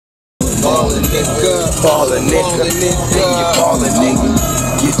ballin', nigga. Ballin', nigga. Then you ballin', nigga.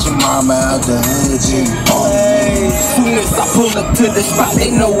 Get your mama out the hood, then you ballin', nigga. Soon as I pull up to the spot, they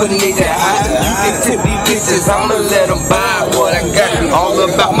know a nigga hot. You can tip these bitches, I'ma let them buy what I got. All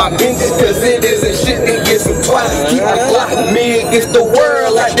about my bitches, cause it isn't shit, they get some twat. Keep it block, me against the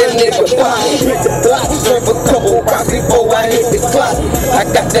world like that nigga fly. Hit the block, serve a couple rocks before I hit the clock. I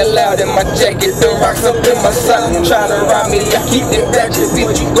got that loud in my jacket, the rocks up in my sock. Try to rob me, I keep it ratchet,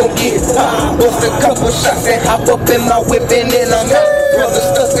 bitch, you gon' get hot. Bust a couple shots and hop up in my whip and then I'm out. Brother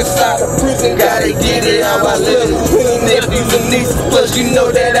stuck inside of prison, gotta get it how I live. Nephews and nieces, plus you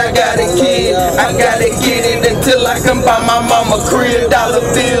know that I got a kid. I gotta get it until I come by my mama crib. Dollar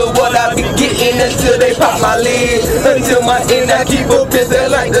bill, what I be getting until they pop my lid. Until my end, I keep a bitch that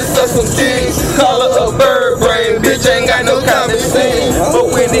like to suck some dick. Call her a bird brain, bitch ain't got no common sense.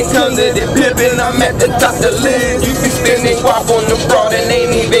 But when it comes to the pimpin', I'm at the top of the list. You be spending guap on the broad and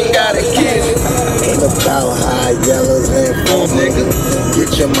ain't even got a kid. Ain't about high yellows and phones, nigga.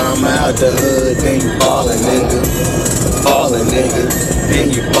 Get your mama out the hood, then you ballin', nigga. Ballin', nigga.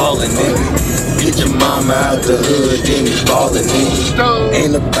 Then you ballin', nigga. Get your mama out the hood, then you ballin', nigga.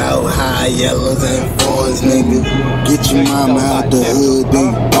 Ain't about high yellows and phones, nigga. Get your mama out the hood,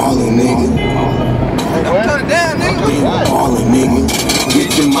 then you ballin', nigga. Then you ballin', nigga.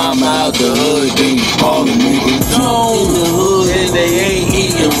 Get your mama out the hood, then you ballin', nigga. In the hood and they ain't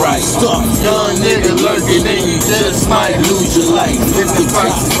eating right. Young nigga lurking and you just might lose your life. If the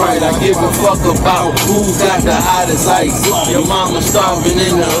price is right, I give a fuck about who got the hottest ice. Your mama starving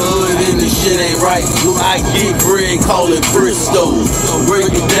in the hood and the shit ain't right. I get bread, call it Bristol.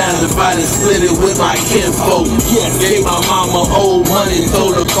 Break it down, divide and split it with my kinfolk. Gave my mama old money,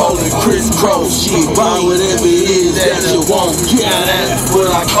 told her call it crisscross. She buy whatever it is that you want. Now that's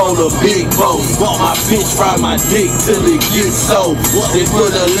what I call a big boat. My bitch ride my dick till it gets so. They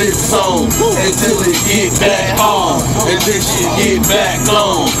put her lips on until it get back on. And then she get back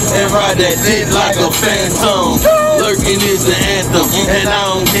on and ride that dick like a phantom. Lurking is the anthem and I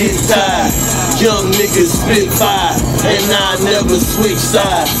don't get tired. Young niggas spit fire and I never switch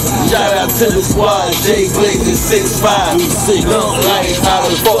sides. Shout out to the squad, J-BLAYZE 6'5". Don't like how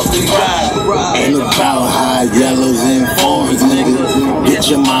the fuck we ride. Ain't about high yellows and foreigns, nigga. Get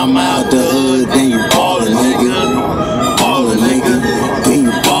your mama out the hood, then you ballin', nigga. Ballin', nigga. Then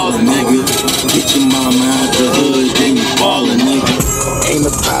you ballin', nigga. Get your mama out the hood, then you ballin', nigga. Ain't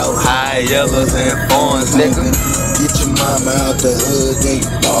about high yellows and foreigns, nigga. Get your mama out the hood, then you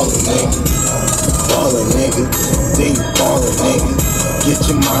ballin', nigga. Ballin', nigga. Then you ballin', nigga. Get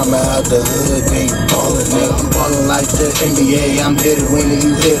your mama out the hood, then you ballin', nigga. I'm ballin' like the NBA, I'm here to win and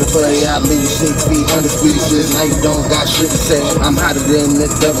you here to play. I leave 6 feet under speeches, now you don't got shit to say. I'm hotter than the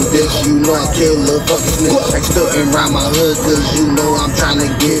double dish, you know I kill a fucking snitch. I still ain't around my hood, cause you know I'm tryna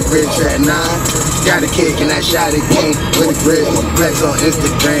get rich at 9. Got a kick and I shot it game with a grip. Flex on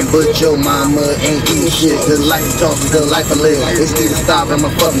Instagram, but your mama ain't eating shit. The life you talk is the life I live. It's need to stop in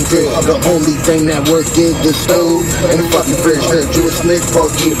my fucking crib. The only thing that work is the stove and the fucking fridge. You a snitch, bro,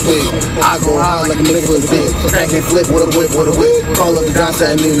 keep quick. I go hard like a nigga for a bitch. Crack and flip with a whip, with a whip. Call up the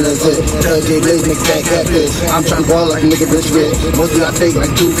downside, nigga, that's it. Tell J-BLAYZE, nigga, that catfish. I'm tryna ball like a nigga rich rich. Mostly I fake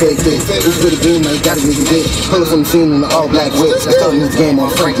like 2K kicks. This for the game, man, gotta make a bitch. Pull up from the scene in the all black whip. I started this game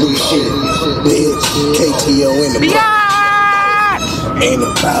on Frank Lucas shit. Bitch, KTO in the block. Ain't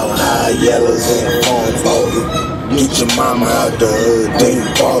about high yellows and phones, nigga. Get your mama out the hood, then you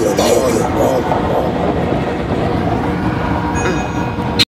ballin', nigga.